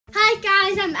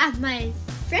guys, I'm at my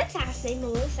friend's house named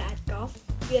Melissa at golf.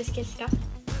 You guys can stop.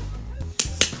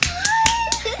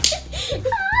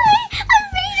 Hi! I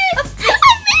made it!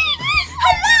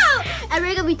 Hello! And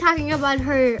we're gonna be talking about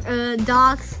her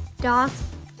dogs.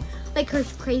 Like her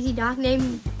crazy dog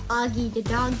named Augie the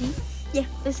doggy. Yeah,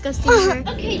 let's go see her.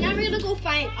 Okay, now we're gonna go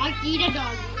find Augie the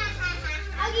doggy.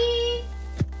 Augie!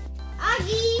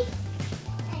 Augie!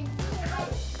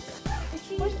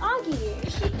 Where's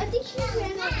Augie? I think she's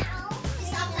ran out.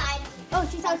 She's outside. Oh,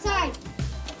 she's outside.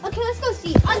 Okay, let's go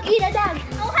see Augie the doggy.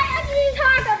 Oh, hi, Augie.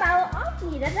 Talk about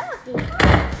Augie the doggy.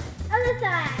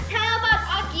 Alyssa, Tell about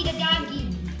Augie the doggy.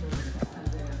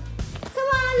 Come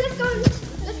on, let's go.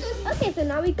 Okay, so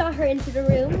now we got her into the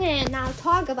room, and now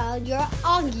talk about your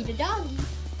Augie the doggy.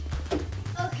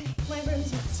 okay, my room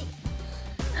is messy.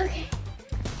 Okay,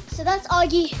 so that's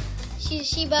Augie. She's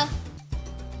Sheba.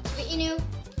 But you know,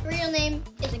 her real name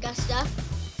is Augusta.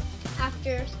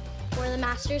 After where the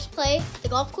Masters play, the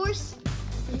golf course.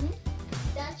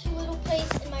 That's her little place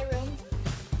in my room.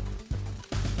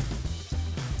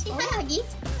 Say hi, Augie.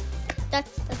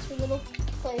 That's her little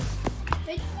place.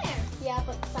 Right there. Yeah,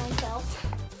 but the sign fell.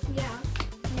 Yeah.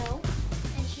 No.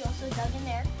 And she also dug in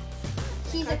there.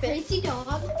 She's a Carpet. crazy dog.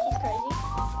 She's crazy.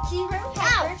 She's very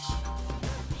Ouch!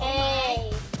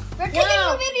 Hey! We're taking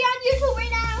a video on YouTube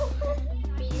right now.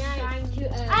 Be nice. Trying to.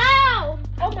 Ow!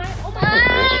 Oh my!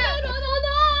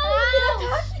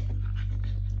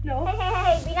 No!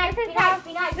 Hey, be nice, be nice,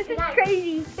 be nice, be nice.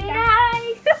 Crazy. Be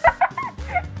nice!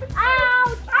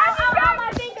 Ouch! Ow,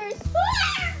 my fingers!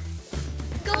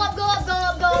 Go up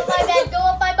my bed, go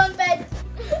up my bunk bed.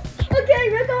 Okay,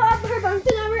 we're going up her bunk.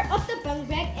 So now we're up the bunk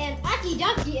bed, and Augie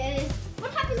Doggy is.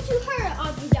 What happened to her,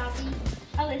 Augie Doggy?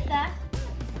 Alyssa?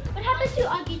 What happened to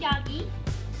Augie Doggy?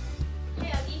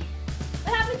 Hey, Augie.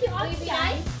 What happened to Will you Augie be Doggy?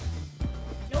 nice?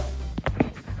 Nope.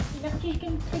 You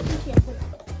can take a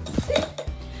chair.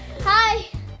 Hi.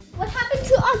 What happened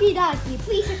to Augie Doggy?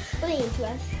 Please explain to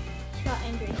us. She got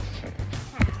angry.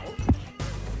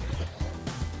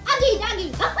 Augie Doggy!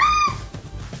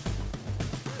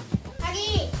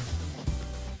 Augie.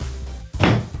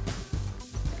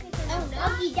 Oh no.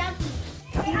 Augie Doggy!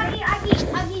 Hey, Augie.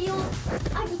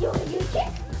 Augie, you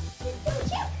chick? You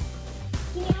chick?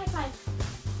 Give me a high five.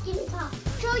 Give me paw.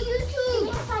 Show YouTube. Give me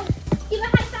a high five. Give me a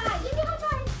high five. Give me a high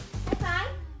five. High five.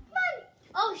 Come on.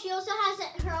 Oh, she also has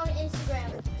her own Instagram.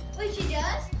 Wait, she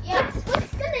does? Yes.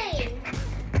 What's the name?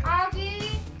 Augie,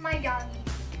 my doggy.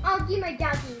 Augie, my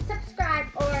doggy. Subscribe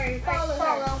or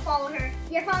Follow her.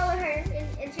 Yeah, follow her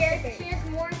and share her. She has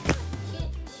more.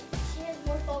 She has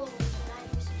more followers than I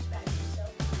do subscribers. So.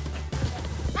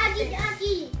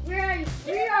 Augie,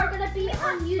 we are gonna be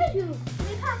on YouTube.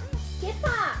 Get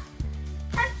paw.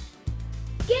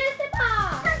 Get the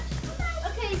paw.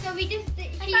 Okay, so we just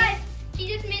she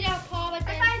just made a paw, but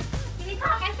then Give me paw.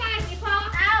 high five, you paw.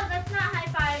 Ow, that's not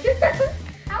high five.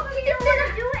 How can we You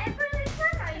wanna do it in front of the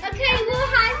camera? Okay,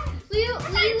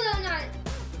 we will not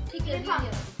take a Give me paw.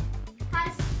 video.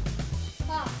 Has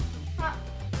Paw. paw.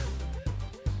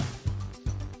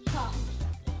 Paw.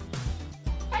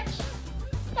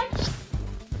 Touch.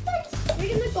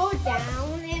 We're gonna go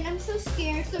down, and I'm so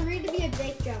scared, so we're gonna be a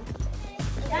big jump.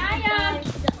 Bye.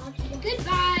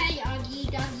 Goodbye, Augie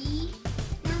Doggy.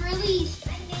 We're released.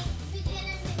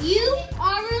 You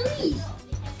are released.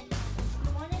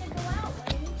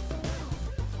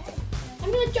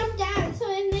 I'm gonna jump down, so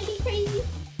it may be crazy.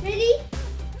 Ready?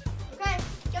 Okay,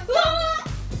 jump Ah!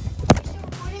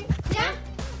 Yeah?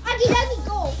 Augie Doggy,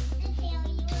 go.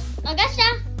 Augusta.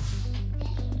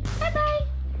 Bye-bye.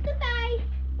 Goodbye.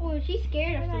 Oh, she's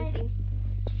scared of something.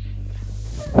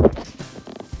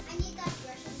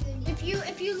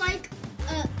 If you like,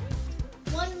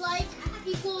 1 like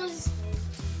equals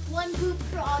 1 poop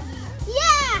for Augie.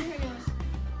 Yeah.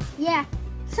 Yeah.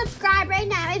 Subscribe right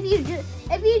now. If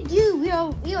you do,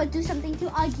 we'll do something to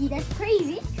Augie. That's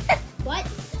crazy. What?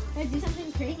 We'll do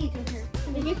something crazy to her.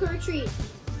 We'll give her a treat.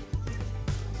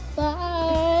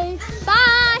 Bye.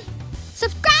 Bye.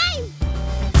 Subscribe.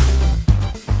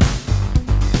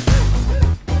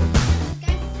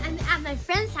 Guys, I'm at my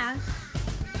friend's house.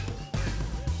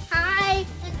 Hi.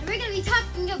 And we're gonna be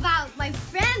talking about my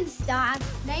friend's dog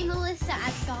named Melissa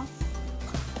at golf.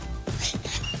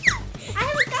 I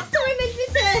have a customer with me.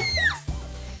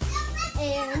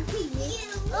 And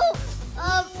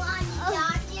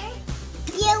Oh,